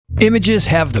Images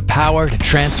have the power to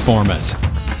transform us.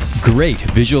 Great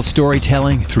visual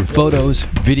storytelling through photos,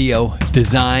 video,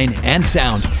 design, and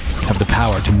sound have the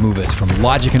power to move us from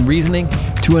logic and reasoning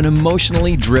to an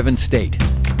emotionally driven state.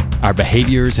 Our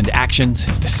behaviors and actions,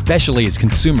 especially as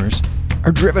consumers,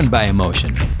 are driven by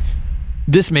emotion.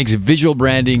 This makes visual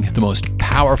branding the most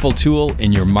powerful tool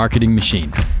in your marketing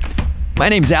machine. My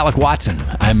name's Alec Watson.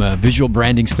 I'm a visual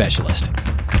branding specialist.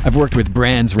 I've worked with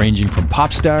brands ranging from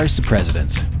pop stars to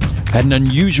presidents. I had an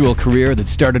unusual career that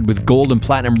started with gold and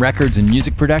platinum records and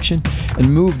music production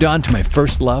and moved on to my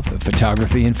first love of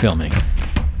photography and filming.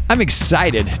 I'm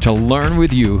excited to learn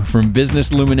with you from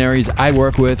business luminaries I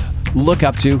work with, look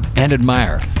up to, and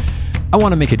admire. I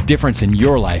want to make a difference in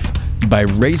your life by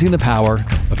raising the power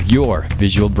of your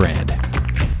visual brand.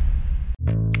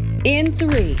 In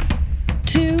 3,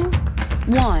 2,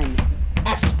 1.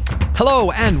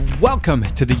 Hello and welcome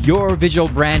to the Your Visual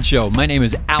Brand Show. My name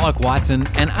is Alec Watson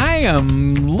and I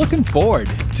am looking forward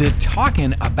to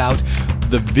talking about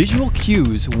the visual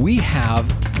cues we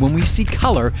have when we see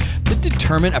color that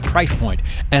determine a price point.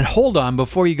 And hold on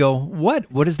before you go, what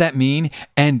does that mean?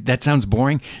 And that sounds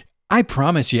boring. I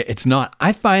promise you it's not.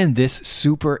 I find this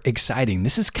super exciting.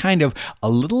 This is kind of a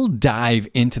little dive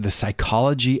into the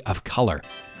psychology of color.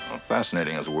 Well,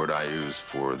 fascinating is a word I use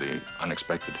for the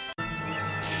unexpected.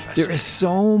 There is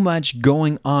so much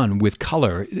going on with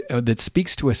color that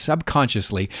speaks to us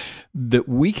subconsciously that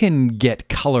we can get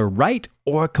color right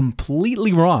or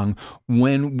completely wrong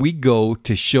when we go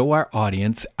to show our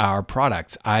audience our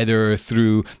products, either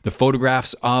through the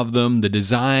photographs of them, the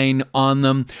design on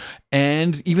them,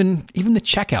 and even the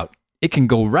checkout. It can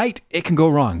go right, it can go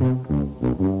wrong.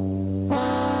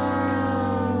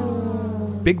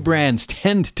 Big brands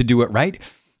tend to do it right.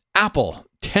 Apple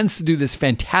tends to do this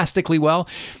fantastically well.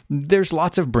 There's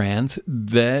lots of brands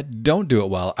that don't do it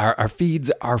well. Our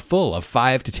feeds are full of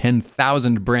 5,000 to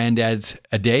 10,000 brand ads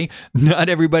a day. Not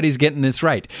everybody's getting this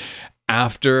right.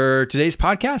 After today's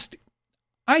podcast,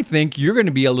 I think you're going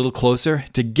to be a little closer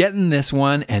to getting this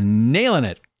one and nailing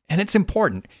it. And it's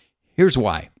important. Here's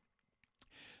why.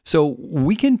 So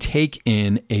we can take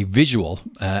in a visual,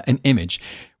 an image.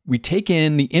 We take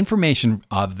in the information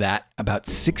of that about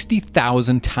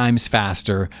 60,000 times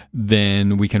faster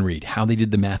than we can read. How they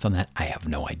did the math on that, I have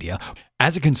no idea.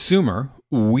 As a consumer,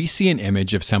 we see an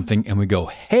image of something and we go,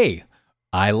 hey,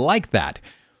 I like that.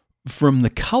 From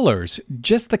the colors,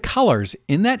 just the colors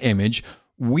in that image,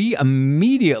 we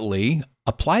immediately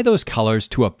apply those colors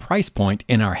to a price point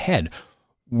in our head.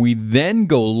 We then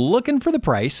go looking for the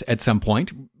price at some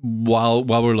point while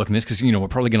we're looking at this, because we're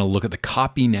probably going to look at the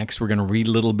copy next. We're going to read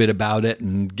a little bit about it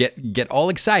and get all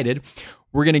excited.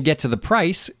 We're going to get to the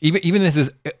price. Even this is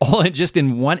all just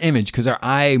in one image because our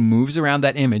eye moves around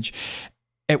that image.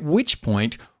 At which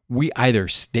point we either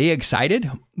stay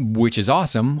excited, which is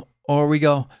awesome, or we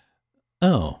go,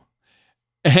 oh.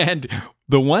 And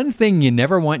the one thing you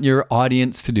never want your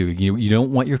audience to do, you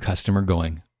don't want your customer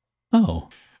going, oh.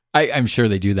 I'm sure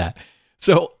they do that.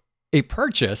 So a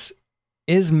purchase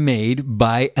is made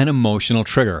by an emotional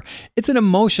trigger. It's an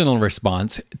emotional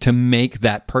response to make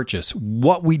that purchase.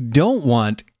 What we don't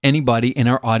want anybody in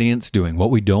our audience doing,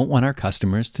 what we don't want our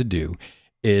customers to do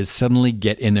is suddenly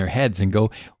get in their heads and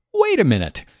go, wait a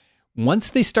minute. Once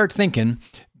they start thinking,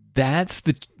 that's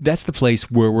the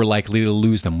place where we're likely to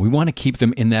lose them. We want to keep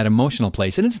them in that emotional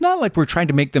place. And it's not like we're trying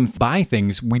to make them buy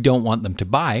things we don't want them to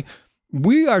buy.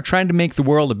 We are trying to make the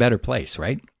world a better place,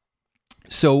 right?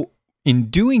 So in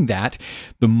doing that,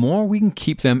 the more we can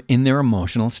keep them in their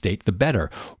emotional state, the better.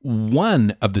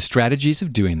 One of the strategies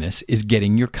of doing this is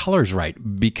getting your colors right,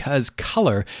 because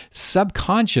color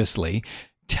subconsciously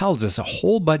tells us a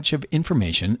whole bunch of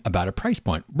information about a price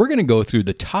point. We're going to go through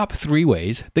the top 3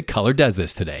 ways that color does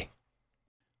this today.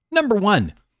 Number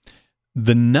 1,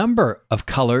 the number of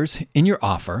colors in your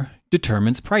offer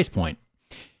determines price point.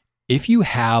 If you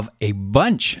have a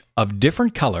bunch of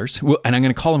different colors, and I'm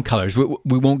going to call them colors,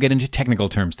 we won't get into technical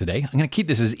terms today. I'm going to keep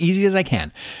this as easy as I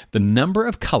can. The number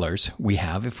of colors we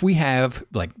have, if we have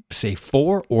say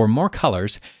 4 or more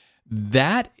colors,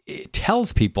 that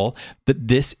tells people that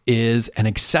this is an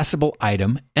accessible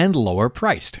item and lower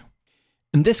priced.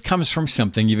 And this comes from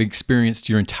something you've experienced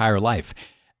your entire life.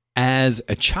 As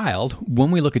a child,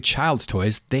 when we look at child's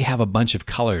toys, they have a bunch of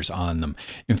colors on them.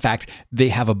 In fact, they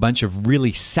have a bunch of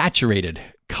really saturated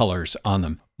colors on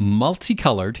them.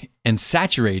 Multicolored and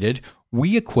saturated,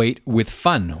 we equate with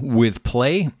fun, with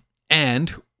play,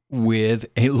 and with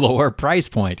a lower price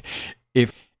point.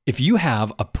 If you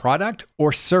have a product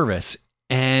or service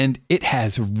and it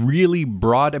has really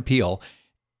broad appeal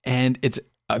and it's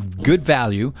a good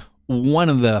value, one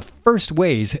of the first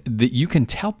ways that you can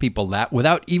tell people that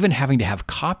without even having to have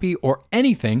copy or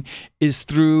anything is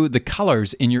through the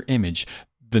colors in your image.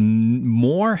 The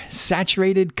more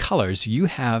saturated colors you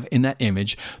have in that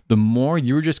image, the more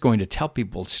you're just going to tell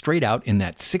people straight out in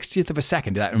that 60th of a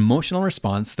second, that emotional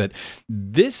response, that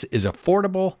this is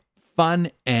affordable,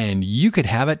 fun, and you could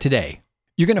have it today.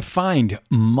 You're going to find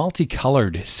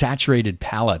multicolored saturated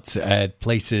palettes at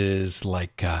places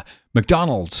like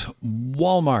McDonald's,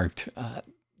 Walmart,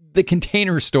 the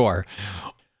Container Store.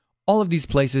 All of these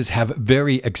places have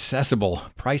very accessible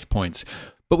price points.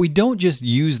 But we don't just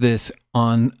use this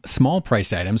on small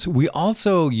price items. We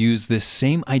also use this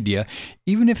same idea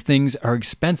even if things are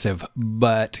expensive,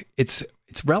 but it's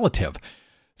relative.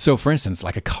 So for instance,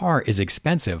 like a car is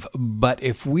expensive, but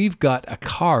if we've got a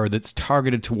car that's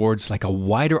targeted towards like a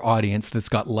wider audience that's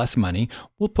got less money,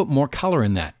 we'll put more color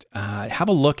in that. Have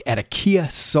a look at a Kia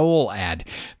Soul ad.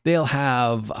 They'll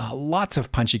have lots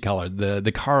of punchy color.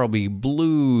 The car will be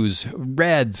blues,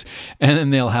 reds, and then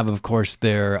they'll have, of course,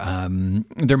 their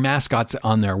mascots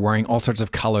on there wearing all sorts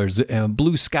of colors,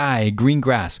 blue sky, green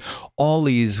grass, all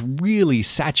these really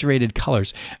saturated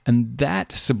colors. And that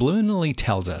subliminally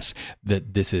tells us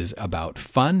that this is about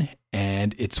fun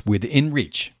and it's within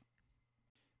reach.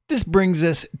 This brings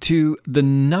us to the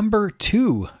number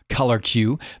 2 color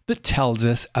cue that tells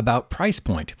us about price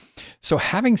point. So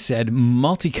having said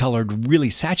multicolored, really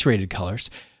saturated colors,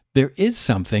 there is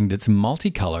something that's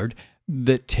multicolored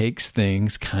that takes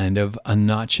things kind of a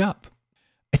notch up.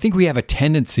 I think we have a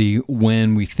tendency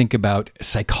when we think about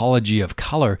psychology of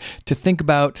color to think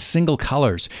about single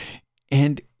colors.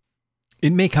 And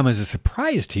it may come as a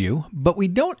surprise to you, but we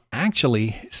don't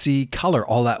actually see color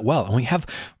all that well. And we have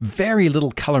very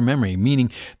little color memory,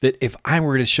 meaning that if I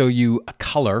were to show you a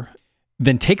color,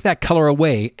 then take that color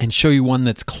away and show you one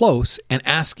that's close and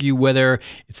ask you whether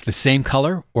it's the same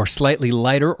color or slightly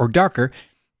lighter or darker,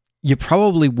 you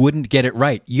probably wouldn't get it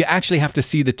right. You actually have to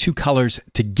see the two colors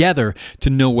together to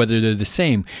know whether they're the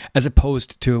same, as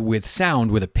opposed to with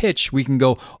sound, with a pitch, we can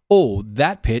go, oh,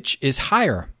 that pitch is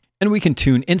higher. And we can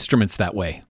tune instruments that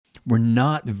way. We're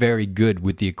not very good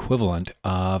with the equivalent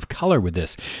of color with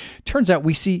this. Turns out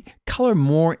we see color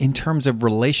more in terms of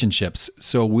relationships.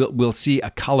 So we'll see a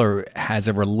color has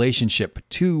a relationship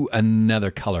to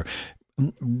another color,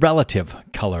 relative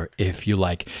color, if you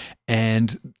like.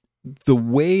 And the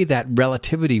way that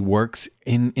relativity works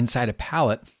inside a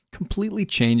palette completely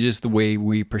changes the way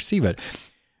we perceive it.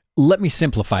 Let me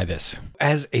simplify this.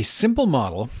 As a simple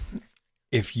model,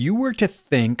 if you were to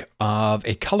think of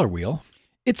a color wheel,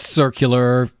 it's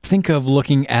circular. Think of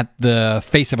looking at the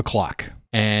face of a clock,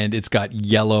 and it's got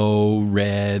yellow,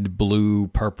 red, blue,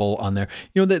 purple on there.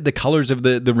 You know, the colors of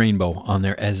the rainbow on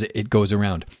there as it goes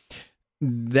around.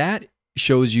 That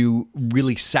shows you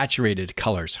really saturated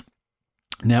colors.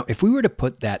 Now, if we were to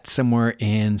put that somewhere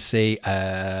in, say,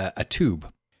 a tube,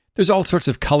 there's all sorts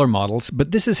of color models,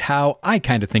 but this is how I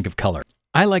kind of think of color.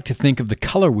 I like to think of the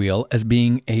color wheel as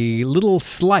being a little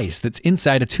slice that's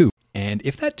inside a tube. And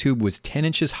if that tube was 10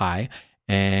 inches high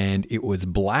and it was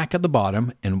black at the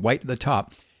bottom and white at the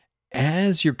top,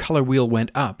 as your color wheel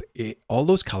went up, all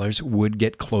those colors would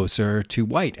get closer to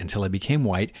white until it became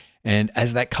white. And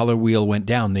as that color wheel went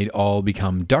down, they'd all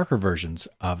become darker versions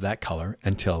of that color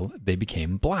until they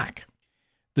became black.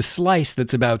 The slice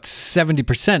that's about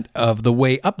 70% of the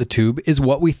way up the tube is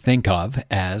what we think of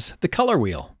as the color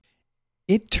wheel.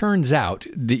 It turns out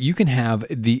that you can have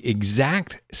the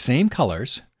exact same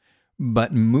colors,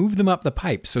 but move them up the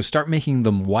pipe. So start making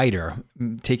them whiter,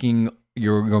 taking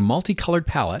your multicolored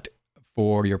palette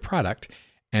for your product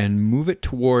and move it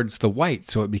towards the white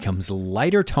so it becomes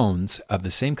lighter tones of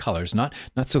the same colors, not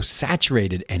so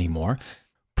saturated anymore.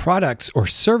 Products or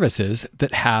services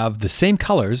that have the same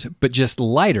colors but just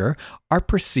lighter are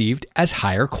perceived as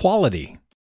higher quality.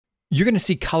 You're going to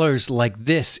see colors like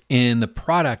this in the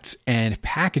products and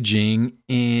packaging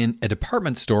in a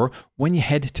department store when you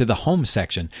head to the home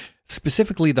section,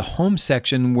 specifically the home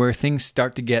section where things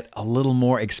start to get a little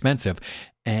more expensive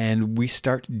and we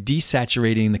start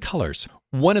desaturating the colors.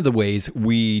 One of the ways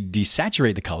we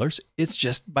desaturate the colors is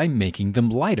just by making them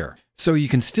lighter. So you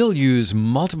can still use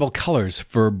multiple colors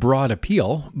for broad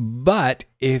appeal, but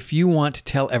if you want to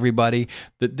tell everybody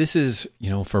that this is,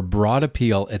 for broad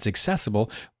appeal, it's accessible,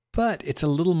 but it's a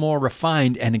little more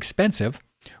refined and expensive,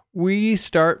 we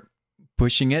start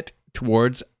pushing it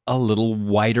towards a little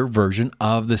wider version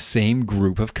of the same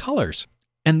group of colors.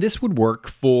 And this would work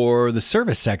for the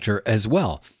service sector as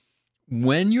well.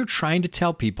 When you're trying to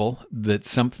tell people that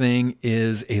something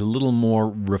is a little more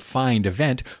refined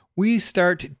event, we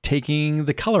start taking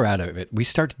the color out of it. We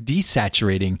start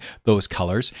desaturating those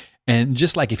colors. And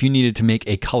just like if you needed to make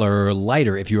a color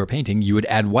lighter, if you were painting, you would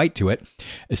add white to it.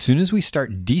 As soon as we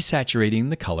start desaturating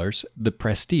the colors, the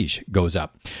prestige goes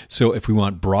up. So if we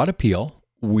want broad appeal,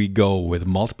 we go with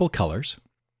multiple colors.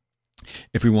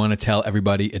 If we want to tell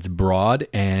everybody it's broad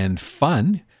and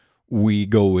fun, we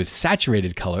go with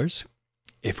saturated colors.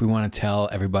 If we want to tell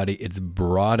everybody it's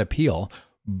broad appeal,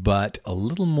 but a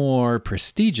little more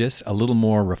prestigious, a little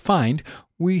more refined,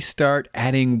 we start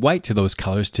adding white to those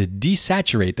colors to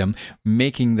desaturate them,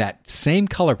 making that same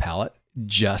color palette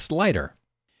just lighter.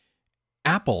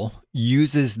 Apple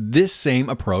uses this same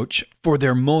approach for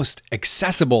their most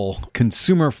accessible,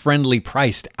 consumer-friendly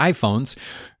priced iPhones.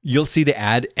 You'll see the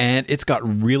ad, and it's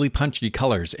got really punchy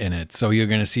colors in it. So you're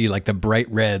going to see like the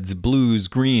bright reds, blues,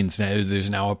 greens.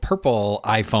 There's now a purple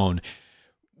iPhone.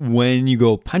 When you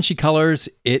go punchy colors,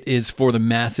 it is for the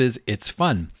masses. It's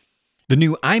fun. The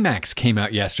new iMacs came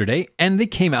out yesterday, and they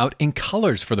came out in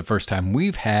colors for the first time.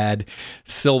 We've had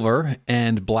silver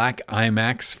and black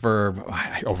iMacs for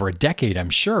over a decade, I'm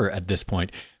sure, at this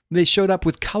point. They showed up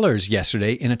with colors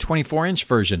yesterday in a 24-inch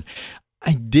version.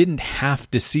 I didn't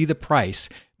have to see the price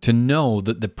to know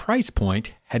that the price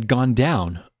point had gone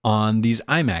down on these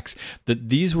iMacs, that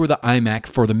these were the iMac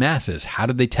for the masses. How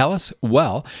did they tell us?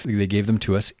 Well, they gave them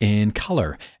to us in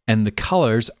color. And the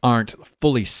colors aren't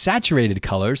fully saturated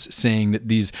colors, saying that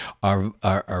these are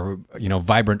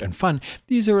vibrant and fun.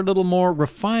 These are a little more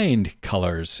refined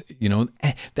colors.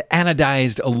 The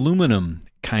anodized aluminum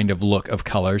kind of look of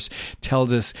colors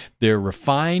tells us they're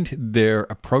refined, they're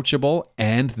approachable,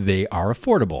 and they are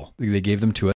affordable. They gave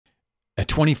them to us. A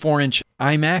 24-inch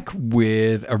iMac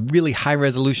with a really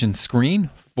high-resolution screen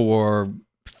for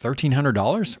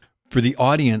 $1,300. For the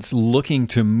audience looking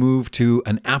to move to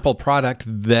an Apple product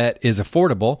that is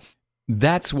affordable,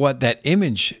 that's what that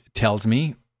image tells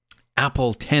me.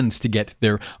 Apple tends to get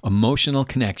their emotional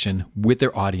connection with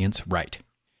their audience right.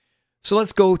 So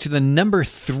let's go to the number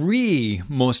 3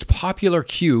 most popular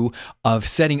cue of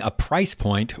setting a price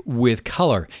point with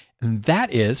color, and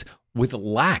that is with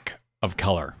lack of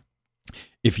color.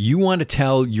 If you want to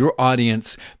tell your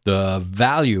audience the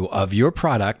value of your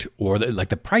product or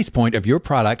the price point of your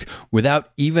product without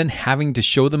even having to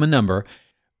show them a number,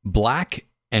 black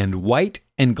and white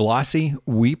and glossy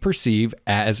we perceive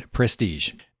as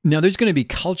prestige. Now, there's going to be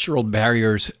cultural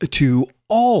barriers to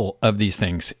all of these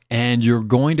things, and you're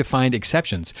going to find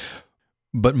exceptions.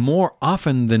 But more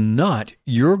often than not,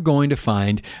 you're going to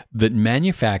find that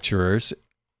manufacturers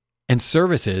and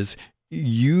services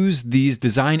use these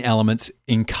design elements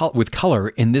with color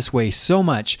in this way so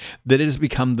much that it has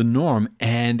become the norm,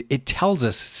 and it tells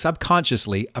us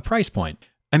subconsciously a price point.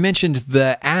 I mentioned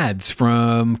the ads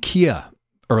from Kia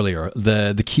earlier,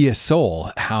 the Kia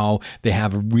Soul, how they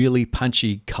have really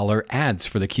punchy color ads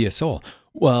for the Kia Soul.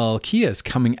 Well, Kia is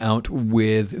coming out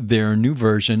with their new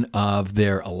version of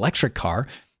their electric car.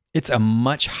 It's a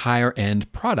much higher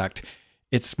end product.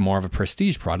 It's more of a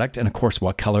prestige product. And of course,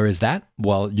 what color is that?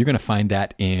 Well, you're going to find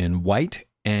that in white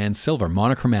and silver,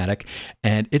 monochromatic.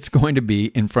 And it's going to be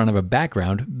in front of a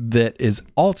background that is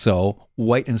also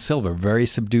white and silver, very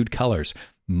subdued colors,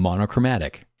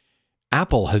 monochromatic.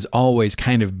 Apple has always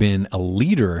kind of been a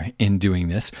leader in doing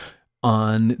this.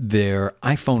 On their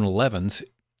iPhone 11s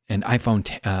and iPhone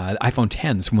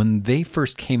 10s, when they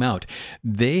first came out,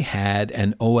 they had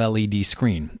an OLED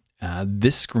screen.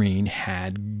 This screen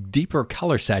had deeper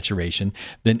color saturation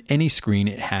than any screen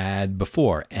it had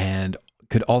before, and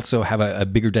could also have a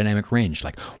bigger dynamic range,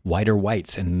 like whiter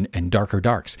whites and darker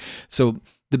darks. So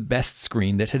the best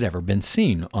screen that had ever been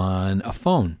seen on a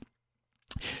phone.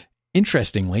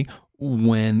 Interestingly,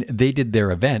 when they did their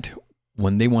event,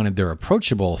 when they wanted their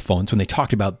approachable phones, when they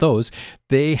talked about those,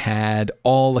 they had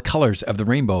all the colors of the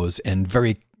rainbows and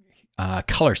very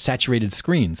color saturated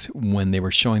screens when they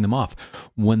were showing them off.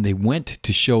 When they went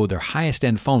to show their highest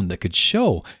end phone that could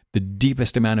show the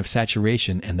deepest amount of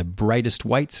saturation and the brightest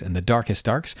whites and the darkest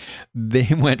darks, they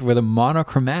went with a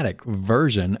monochromatic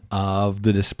version of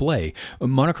the display.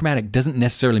 Monochromatic doesn't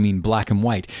necessarily mean black and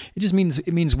white. It just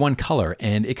means one color,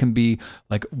 and it can be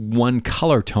like one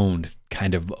color toned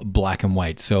kind of black and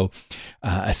white. So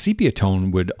a sepia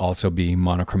tone would also be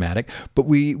monochromatic, but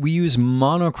we use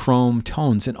monochrome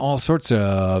tones in all sorts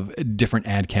of different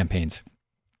ad campaigns.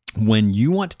 When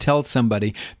you want to tell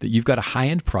somebody that you've got a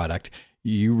high-end product,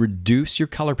 you reduce your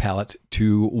color palette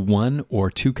to 1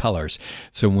 or 2 colors.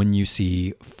 So when you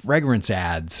see fragrance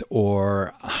ads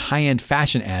or high-end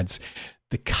fashion ads,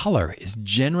 the color is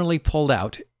generally pulled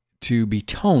out to be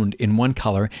toned in one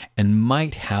color and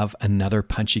might have another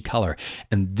punchy color.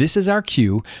 And this is our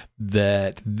cue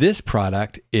that this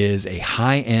product is a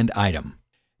high-end item.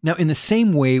 Now, in the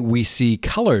same way we see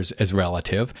colors as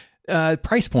relative,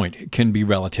 price point can be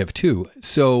relative too.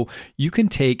 So you can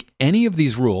take any of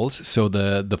these rules. So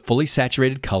the fully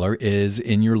saturated color is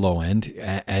in your low end.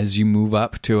 As you move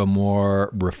up to a more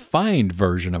refined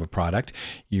version of a product,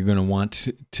 you're going to want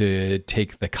to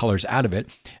take the colors out of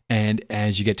it. And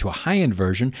as you get to a high-end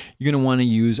version, you're going to want to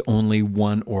use only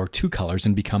one or two colors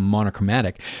and become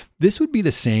monochromatic. This would be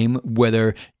the same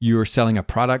whether you're selling a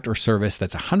product or service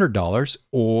that's $100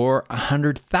 or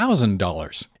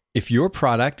 $100,000. If your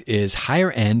product is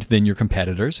higher end than your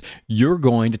competitors, you're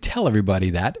going to tell everybody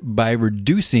that by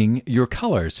reducing your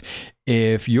colors.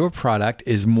 If your product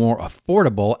is more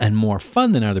affordable and more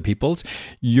fun than other people's,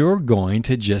 you're going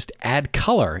to just add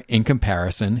color in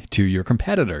comparison to your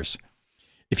competitors.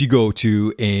 If you go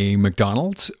to a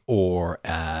McDonald's or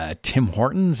a Tim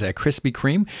Hortons, a Krispy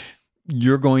Kreme,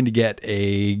 you're going to get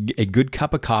a good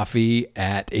cup of coffee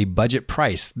at a budget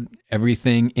price.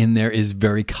 Everything in there is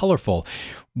very colorful.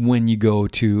 When you go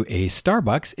to a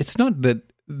Starbucks, it's not that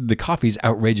the coffee's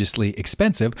outrageously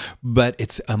expensive, but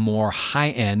it's a more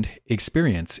high-end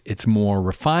experience. It's more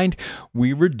refined.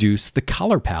 We reduce the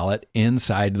color palette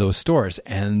inside those stores,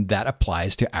 and that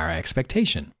applies to our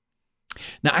expectation.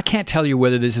 Now, I can't tell you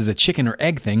whether this is a chicken or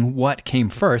egg thing. What came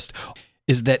first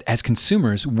is that as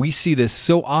consumers, we see this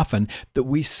so often that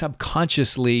we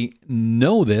subconsciously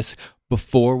know this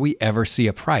before we ever see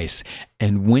a price.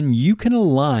 And when you can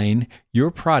align your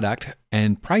product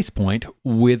and price point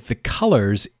with the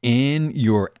colors in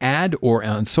your ad or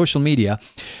on social media,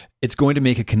 it's going to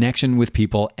make a connection with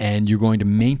people, and you're going to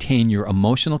maintain your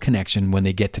emotional connection when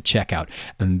they get to checkout.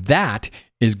 And that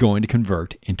is going to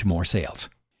convert into more sales.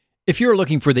 If you're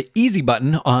looking for the easy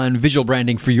button on visual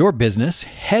branding for your business,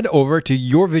 head over to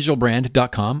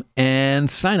yourvisualbrand.com and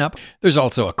sign up. There's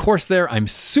also a course there I'm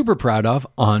super proud of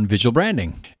on visual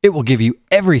branding. It will give you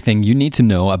everything you need to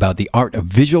know about the art of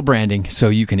visual branding so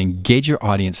you can engage your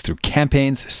audience through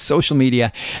campaigns, social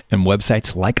media, and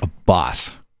websites like a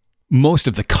boss. Most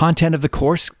of the content of the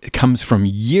course comes from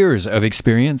years of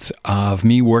experience of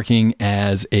me working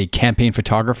as a campaign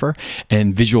photographer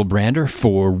and visual brander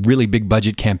for really big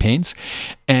budget campaigns.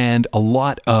 And a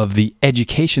lot of the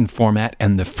education format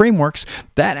and the frameworks,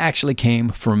 that actually came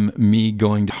from me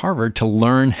going to Harvard to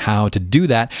learn how to do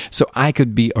that so I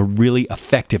could be a really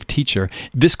effective teacher.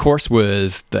 This course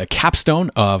was the capstone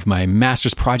of my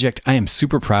master's project. I am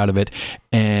super proud of it.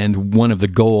 And one of the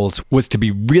goals was to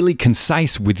be really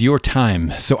concise with your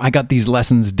time. So I got these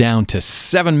lessons down to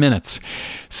 7 minutes.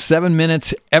 7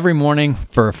 minutes every morning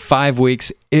for 5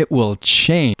 weeks. It will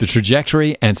change the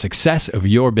trajectory and success of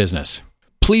your business.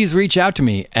 Please reach out to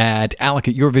me at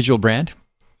Alec@YourVisualBrand.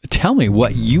 Tell me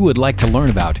what you would like to learn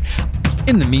about.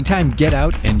 In the meantime, get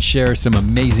out and share some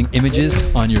amazing images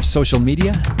on your social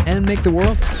media and make the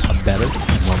world a better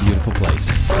and more beautiful place.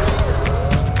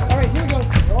 All right, here we go.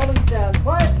 Rolling sound.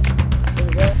 Quiet. Here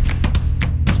we go.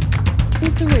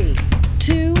 3,